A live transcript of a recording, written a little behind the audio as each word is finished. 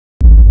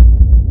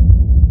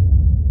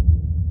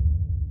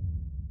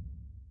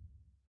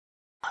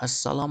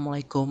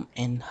Assalamualaikum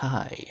and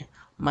hi.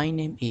 My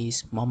name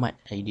is Mohamad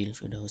Aidil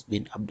Firdaus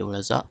bin Abdul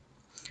Razak,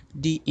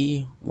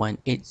 DE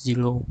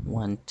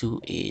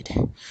 180128.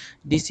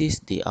 This is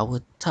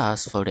our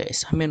task for the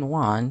assignment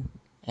 1,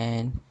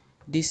 and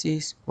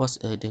was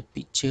the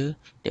picture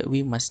that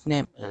we must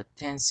snap a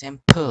 10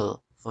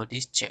 sample for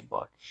this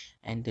chatbot,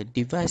 and the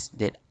device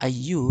that I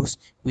use,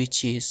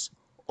 which is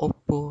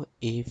Oppo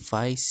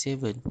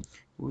A57,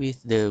 with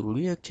the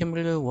rear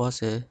camera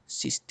was a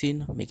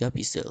 16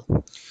 megapixel.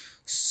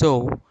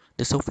 So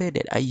the software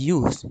that I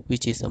use,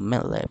 which is a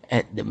MATLAB,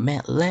 at the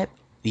MATLAB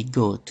we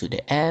go to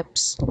the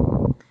apps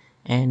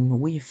and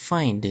we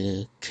find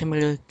the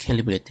camera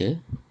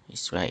calibrator.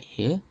 It's right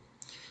here,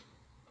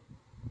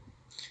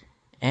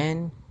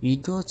 and we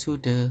go to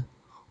the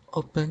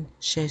open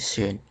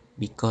session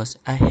because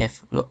I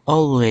have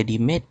already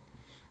made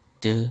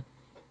the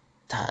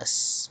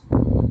task.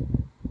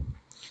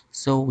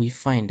 So we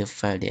find the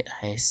file that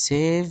I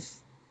saved,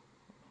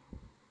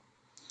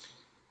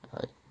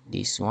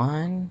 this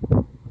one.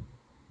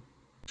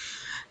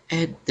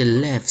 At the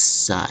left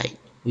side,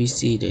 we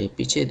see the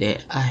picture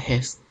that I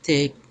have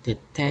taken the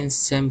 10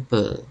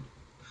 sample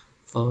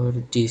for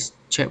this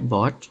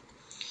chatbot,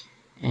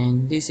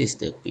 and this is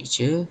the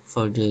picture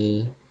for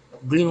the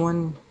green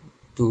one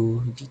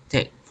to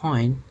detect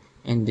point,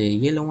 and the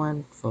yellow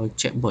one for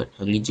chatbot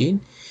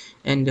origin,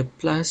 and the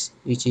plus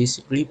which is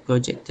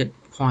reprojected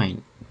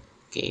point.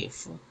 Okay,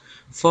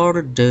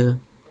 for the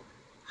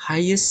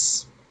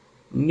highest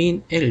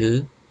mean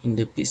error in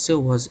the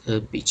pixel was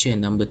a picture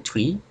number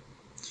 3,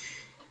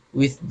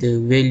 with the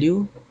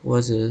value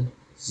was a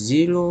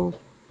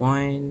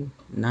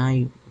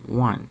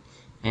 0.91,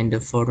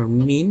 and for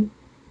mean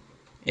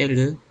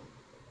error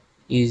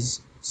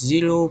is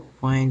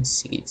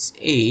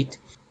 0.68.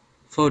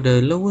 For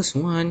the lowest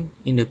one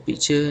in the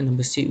picture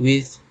number 6,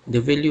 with the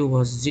value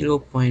was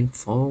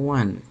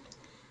 0.41.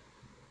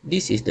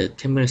 This is the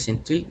camera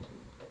centric,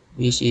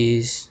 which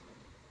is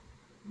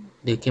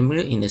the camera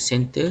in the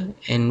center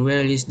and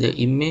where is the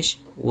image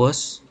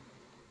was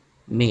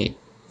made.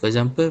 For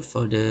example,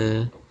 for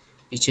the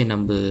picture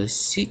number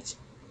 6,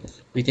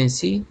 we can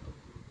see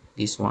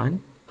this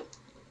one,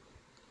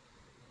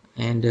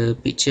 and the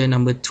picture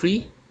number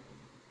 3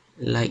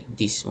 like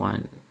this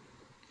one.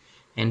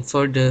 And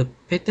for the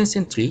pattern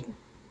centric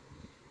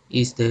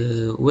is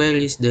the where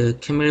is the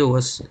camera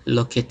was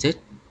located,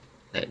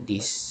 like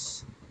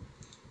this.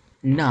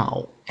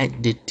 Now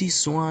at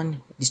this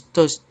one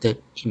distorts the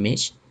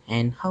image,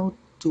 and how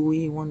do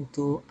we want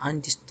to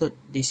undistort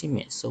this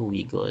image? So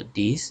we go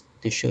this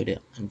to show the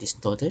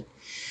undistorted,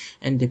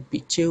 and the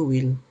picture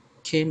will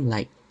came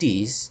like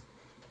this,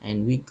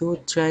 and we go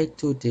try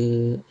to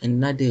the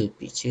another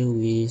picture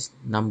with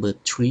number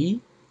 3,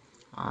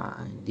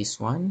 this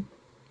one,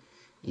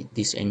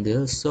 this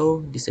angle.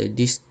 So this is a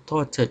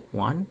distorted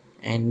one,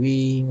 and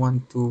we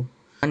want to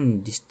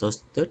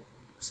undistorted,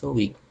 so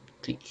we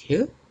click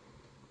here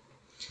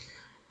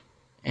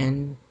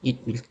and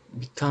it will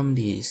become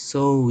this.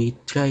 So we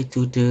try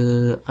to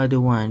the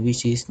other one,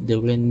 which is the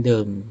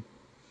random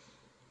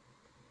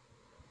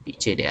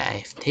picture that I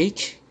have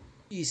take.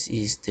 This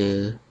is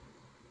the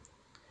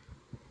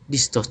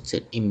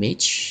distorted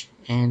image,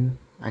 and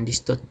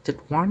undistorted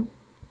one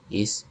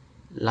is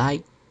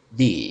like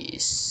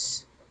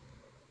this.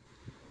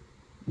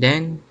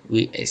 Then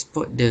we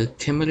export the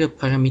camera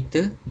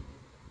parameter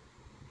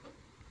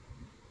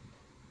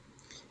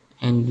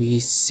and we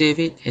save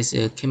it as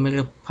a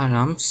camera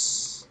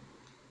params,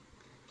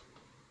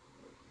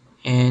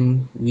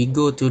 and we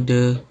go to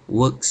the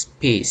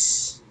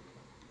workspace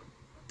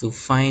to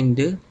find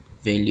the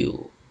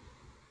value.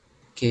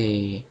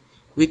 Okay,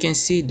 we can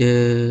see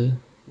the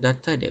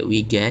data that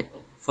we get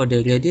for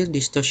the radial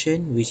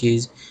distortion, which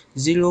is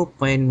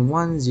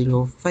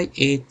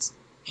 0.1058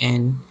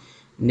 and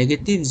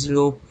negative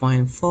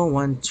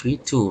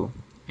 0.4132,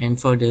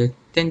 and for the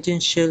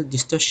tangential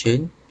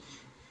distortion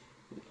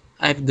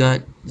I've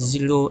got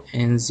 0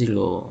 and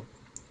 0,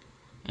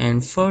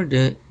 and for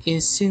the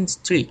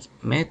eccentric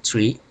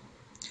metric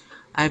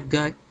I've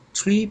got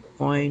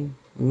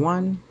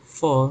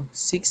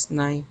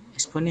 3.1469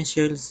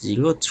 exponential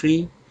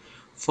 03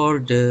 for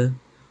the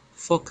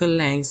focal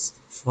length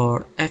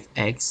for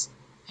fx,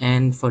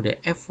 and for the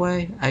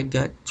fy I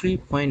got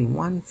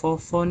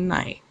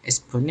 3.1449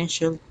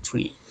 exponential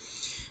 3,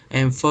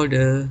 and for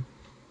the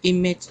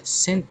image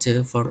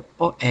center for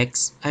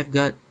ox I've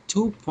got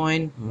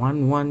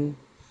 2.1110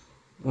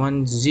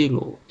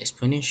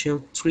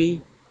 exponential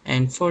 3,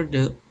 and for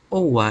the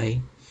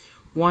oy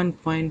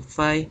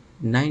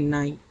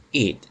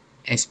 1.5998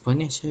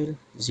 exponential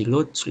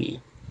 03.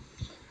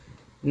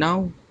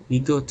 Now we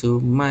go to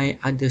my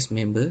others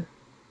member.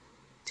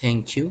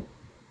 Thank you.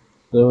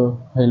 So,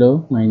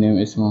 hello, my name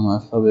is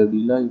Mohamad.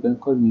 You can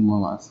call me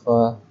Muhammad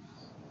Azfar.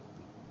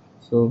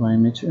 So, my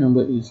metric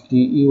number is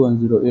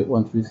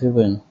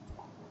DE108137.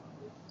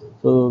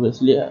 So,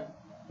 basically,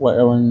 what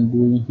I want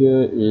doing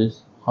here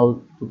is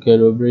how to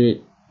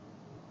calibrate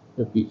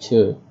the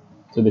picture.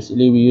 So,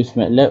 basically, we use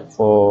MATLAB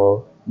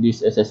for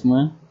this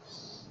assessment.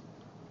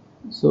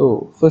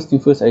 So first thing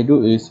first I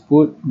do is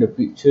put the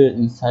picture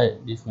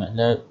inside this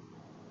MATLAB,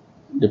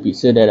 the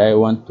picture that I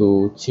want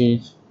to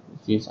change,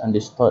 which is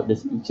undistort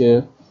this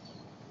picture.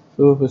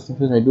 So first thing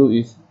first I do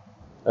is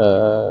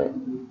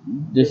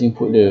just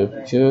input the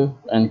picture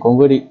and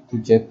convert it to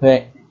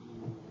JPEG.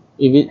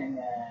 If it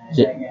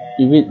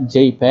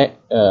JPEG,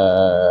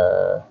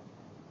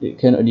 it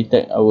cannot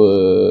detect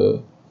our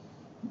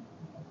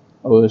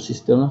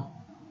system lah.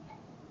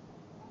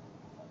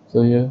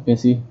 So here you can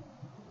see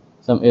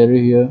some error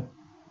here.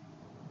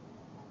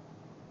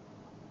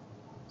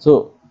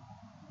 So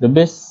the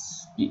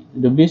best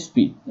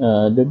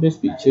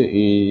picture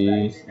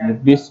is the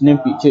base name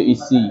picture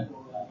is C.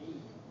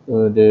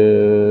 So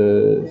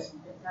the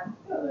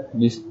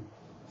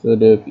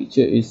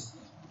picture is,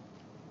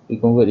 we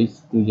convert it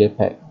to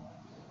JPEG.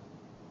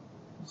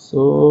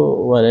 So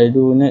what I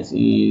do next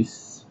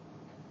is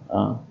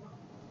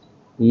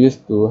we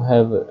used to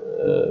have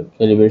a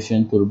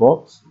calibration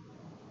toolbox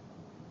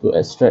to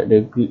extract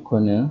the grid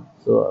corner.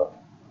 So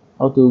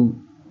how to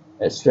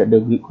extract the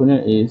grid corner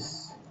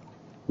is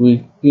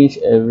we pinch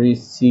every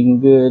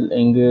single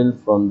angle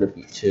from the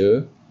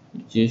picture,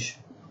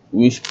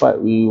 which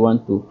part we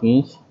want to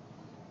pinch.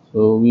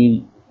 So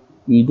we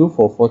do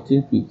for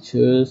 14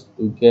 pictures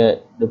to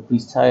get the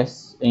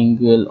precise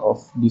angle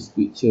of this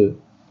picture.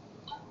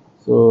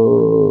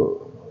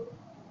 So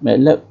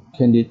MATLAB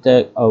can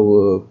detect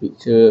our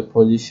picture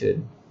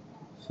position.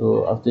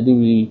 So after this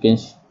we can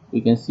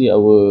see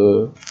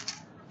our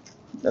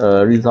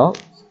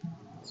results.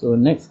 So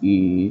next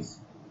is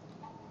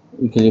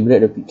we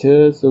calibrate the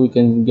picture so we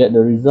can get the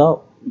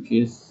result, which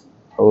is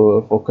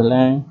our focal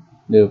length,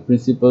 the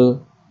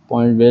principal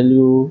point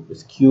value, the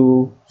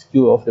skew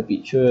of the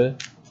picture.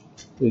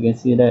 So you can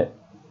see that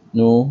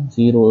no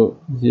 0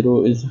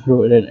 is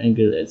 0, then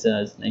angle is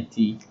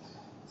 90.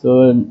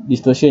 So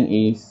distortion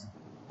is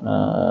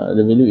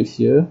the value is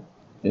here,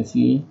 you can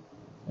see,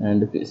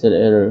 and the pixel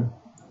error.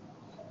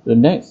 So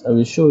next I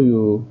will show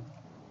you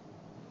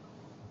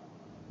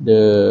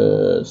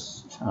the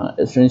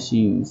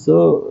extension.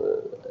 So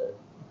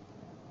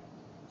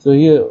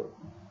here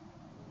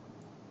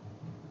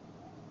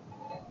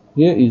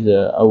is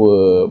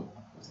our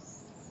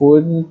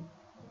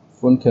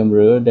phone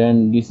camera.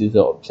 Then this is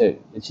the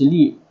object.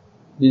 Actually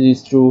this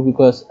is true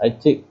because I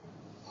take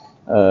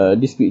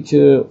this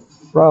picture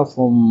far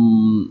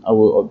from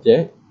our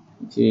object,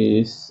 which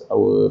is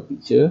our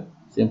picture,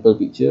 sample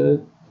picture.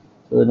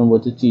 So number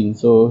 13.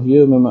 So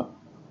here memang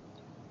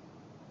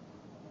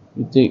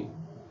you take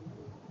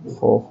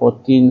for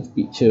 14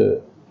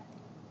 picture.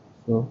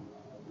 So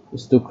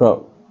it's too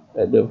crowd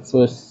at the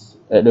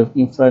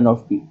in front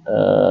of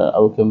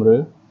our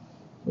camera.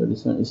 So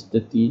this one is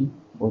 13,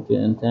 14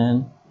 and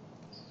 10.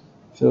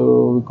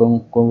 So we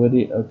can convert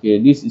it. Okay,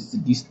 this is the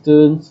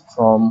distance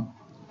from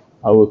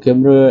our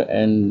camera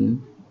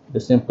and the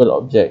sample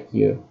object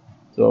here.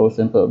 So our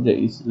sample object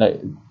is like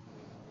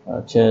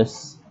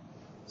chest.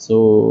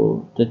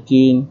 So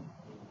 13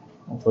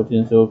 and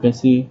 14. So you can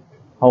see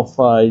how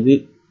far is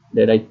it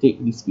that I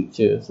take this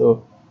picture.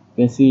 So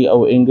you can see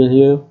our angle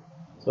here.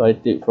 So I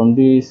take from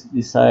this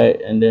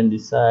side, and then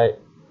this side,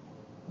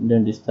 and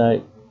then this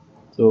side.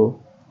 So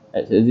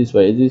x-axis,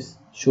 y-axis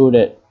show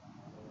that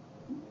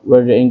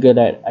where the angle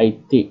that I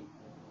take.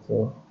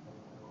 So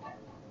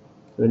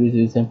this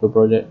is sample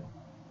project.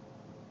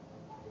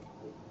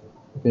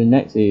 Okay,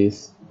 next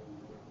is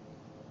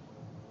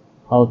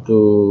how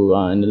to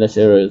analyze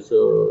error.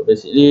 So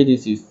basically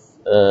this is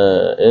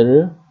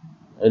error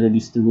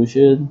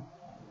distribution.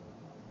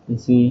 You can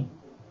see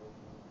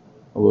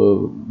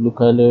our blue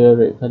color,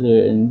 red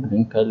color, and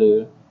green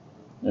color,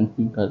 and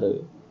pink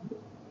color.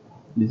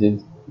 This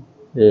is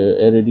the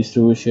error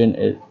distribution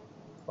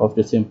of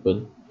the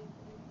sample.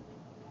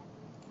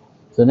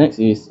 So next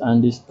is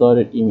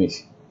undistorted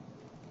image.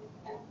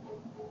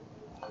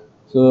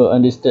 So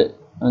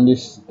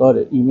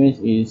undistorted image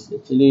is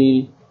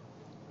actually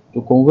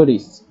to convert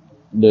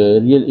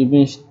the real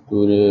image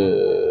to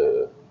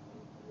the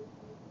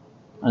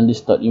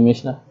undistorted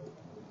image lah.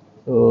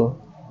 So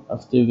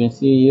after you can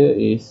see here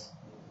is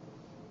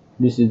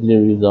this is the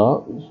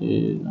result, which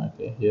is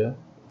okay here.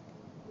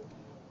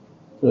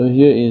 So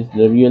here is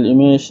the real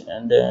image,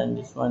 and then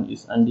this one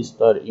is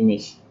undistorted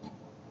image.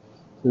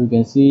 So you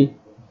can see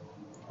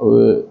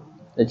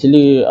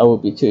our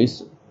picture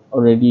is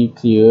already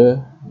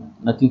clear,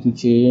 nothing to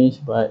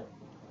change, but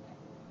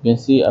you can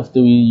see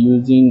after we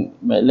using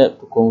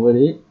MATLAB to convert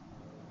it,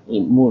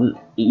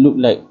 it look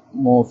like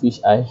more fish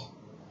eye.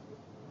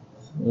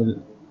 So,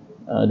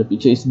 the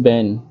picture is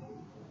bent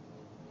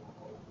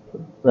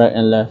right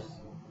and left.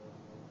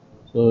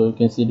 So you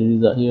can see the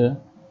result here.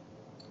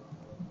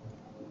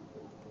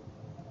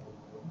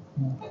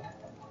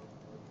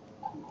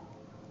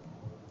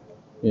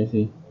 You can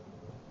see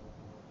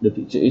the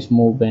picture is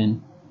more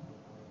bent.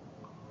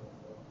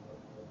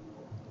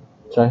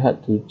 Try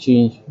hard to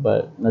change,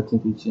 but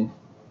nothing to change.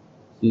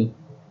 See,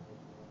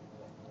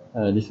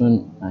 this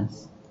one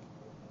nice.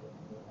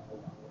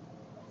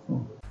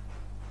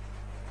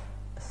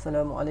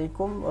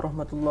 Assalamualaikum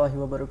warahmatullahi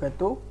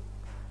wabarakatuh.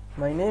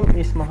 My name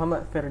is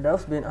Mohamad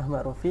Firdaus bin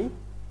Ahmad Rofi,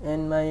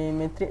 and my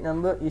metric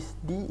number is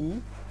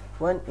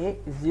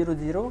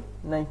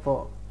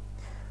DE180094.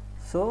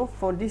 So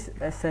for this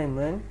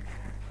assignment,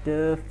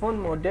 the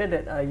phone model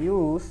that I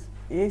use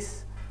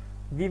is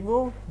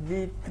Vivo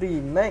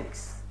V3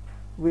 Max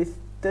with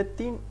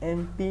 13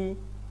 MP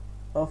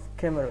of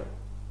camera.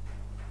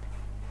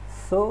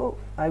 So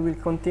I will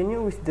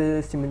continue with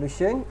the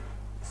simulation.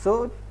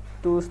 So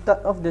to start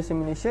off the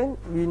simulation,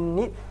 we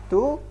need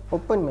to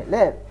open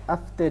MATLAB.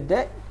 After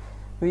that,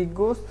 we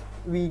go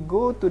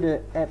to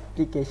the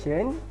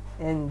application,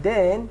 and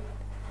then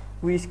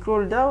we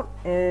scroll down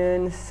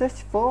and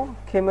search for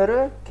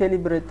camera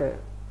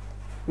calibrator.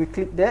 We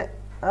click that.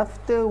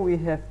 After we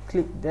have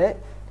clicked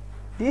that,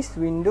 this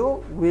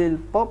window will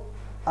pop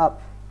up.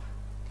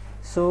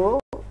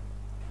 So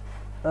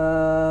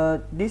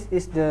this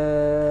is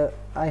the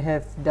I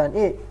have done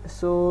it.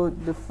 So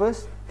the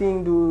first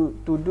thing to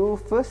do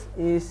first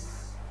is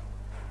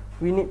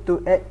we need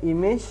to add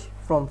image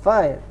from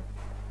file.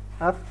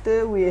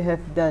 After we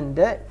have done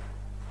that,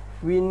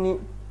 we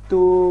need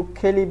to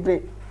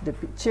calibrate the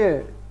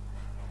picture.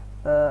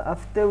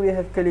 After we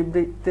have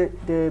calibrated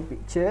the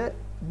picture,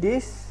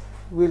 this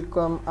will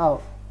come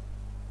out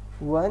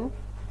 1,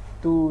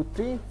 2,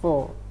 3,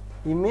 4.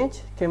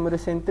 Image, camera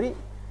centric,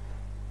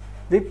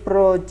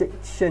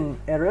 reprojection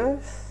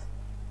errors,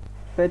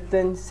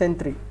 pattern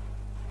centric.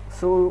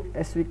 So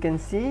as we can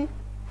see,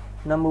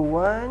 number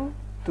 1,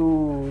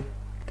 2,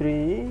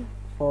 3,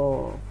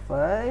 4,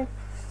 5,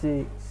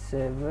 6,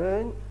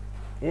 7,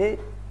 8,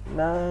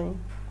 9,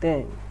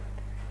 10.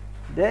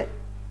 That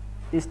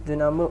is the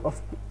number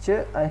of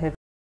picture I have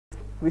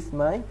with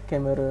my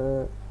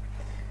camera.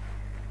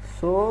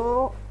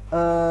 So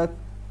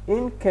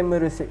in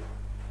camera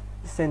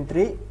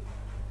centric,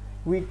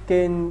 we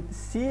can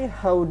see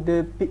how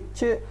the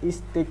picture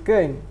is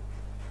taken,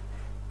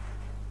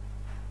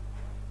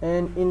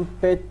 and in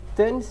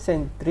pattern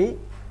centric,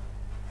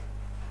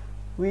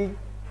 we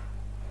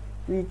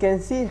can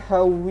see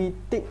how we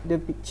take the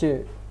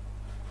picture.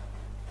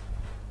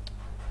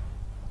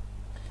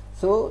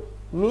 So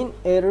mean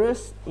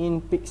errors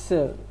in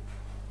pixel.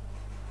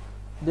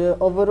 The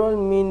overall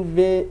mean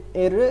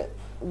error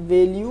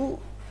value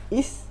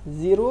is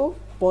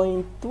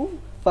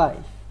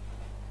 0.25.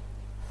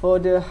 For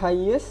the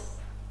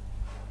highest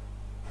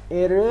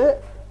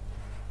error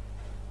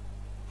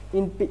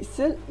in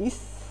pixel is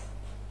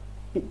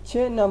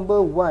picture number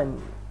 1.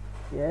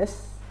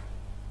 Yes,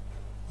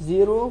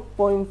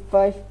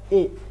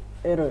 0.58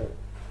 error.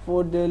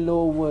 For the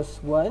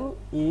lowest one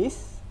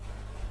is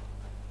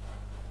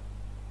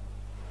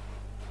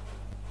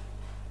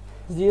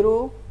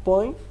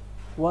 0.15.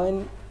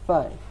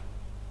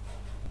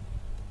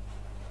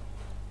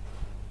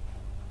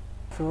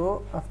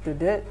 So after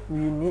that,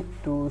 we need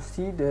to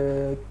see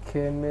the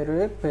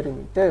camera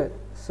parameter.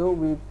 So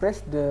we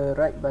press the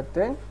right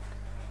button.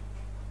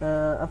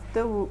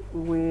 After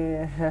we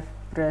have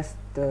pressed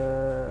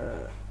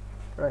the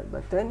right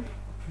button,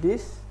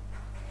 this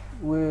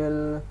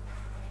will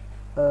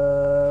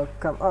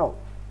come out,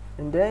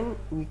 and then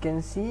we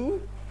can see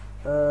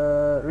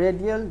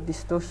radial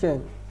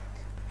distortion.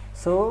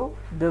 So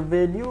the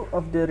value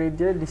of the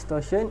radial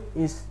distortion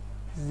is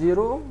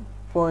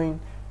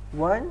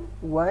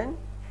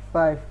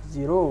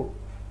 0.1150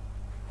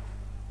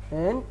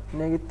 and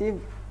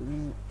negative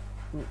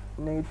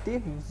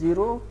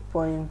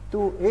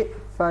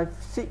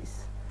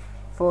 0.2856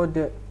 for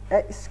the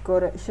X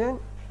correction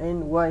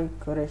and Y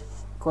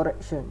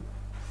correction.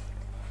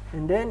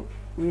 And then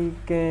we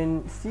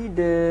can see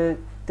the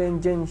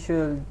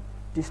tangential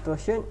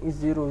distortion is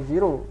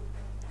 0.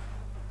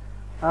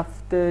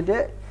 After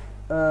that,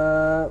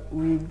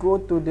 we go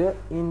to the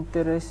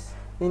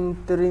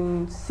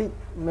intrinsic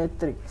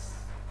matrix.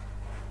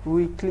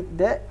 We click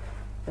that,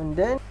 and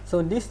then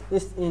so this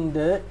is in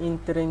the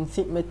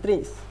intrinsic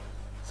matrix.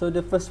 So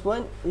the first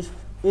one is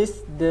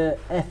the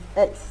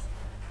fx,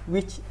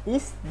 which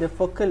is the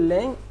focal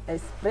length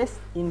expressed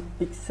in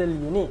pixel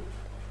unit.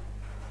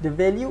 The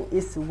value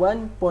is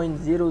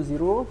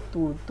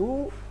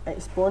 1.0022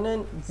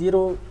 exponent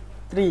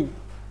 03.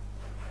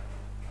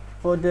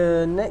 For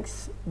the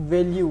next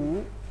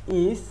value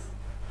is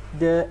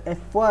the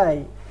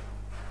fy,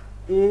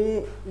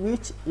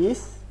 which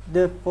is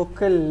the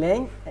focal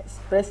length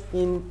expressed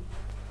in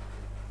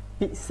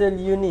pixel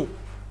unit.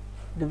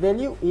 The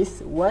value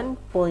is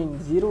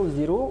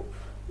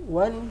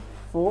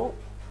 1.0014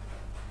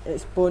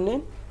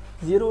 exponent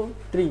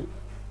 03.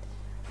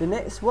 The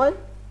next one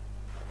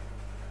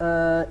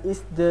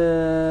is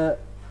the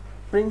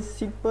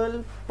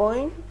principal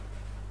point,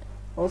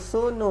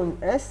 also known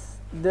as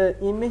the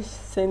image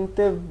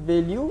center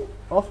value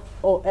of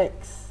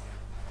OX.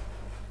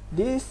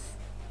 The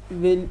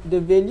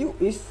value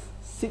is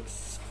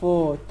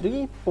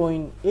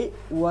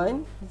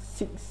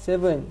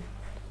 643.8167.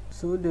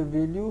 So the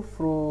value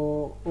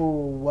for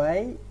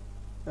OY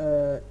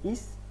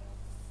is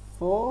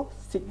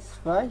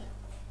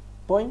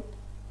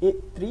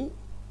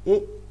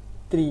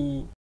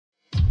 465.8383.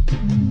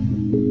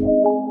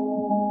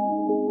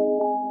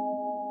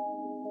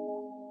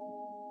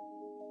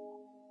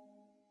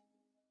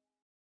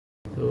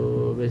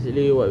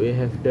 basically what we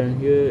have done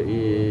here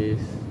is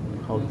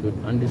how to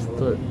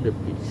understand the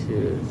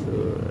picture, so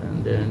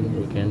and then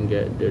we can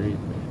get the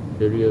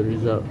real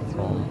result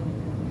from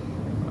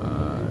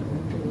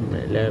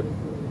MATLAB,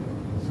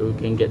 so we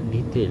can get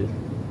detail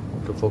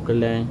of the focal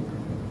length,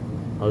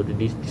 how the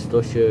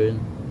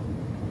distortion,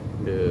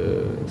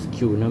 the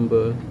skew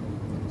number.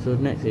 So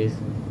next is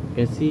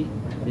you can see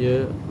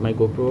here my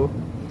GoPro.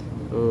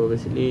 So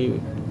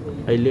basically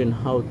I learned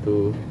how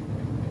to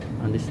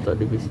understand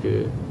the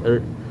picture.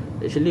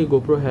 Actually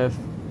GoPro have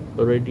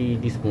already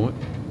this mode,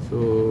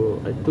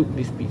 so I took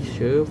this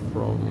picture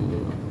from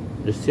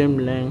the same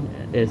length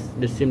as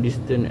the same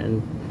distance and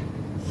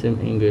same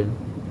angle.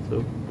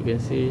 So you can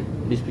see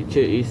this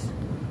picture is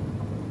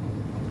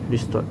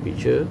distort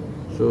picture,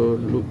 so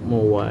look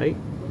more wide,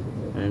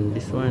 and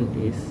this one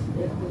is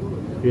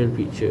real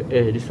picture.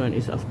 This one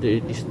is after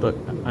distort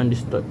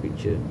undistort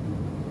picture.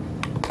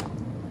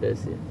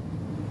 That's it.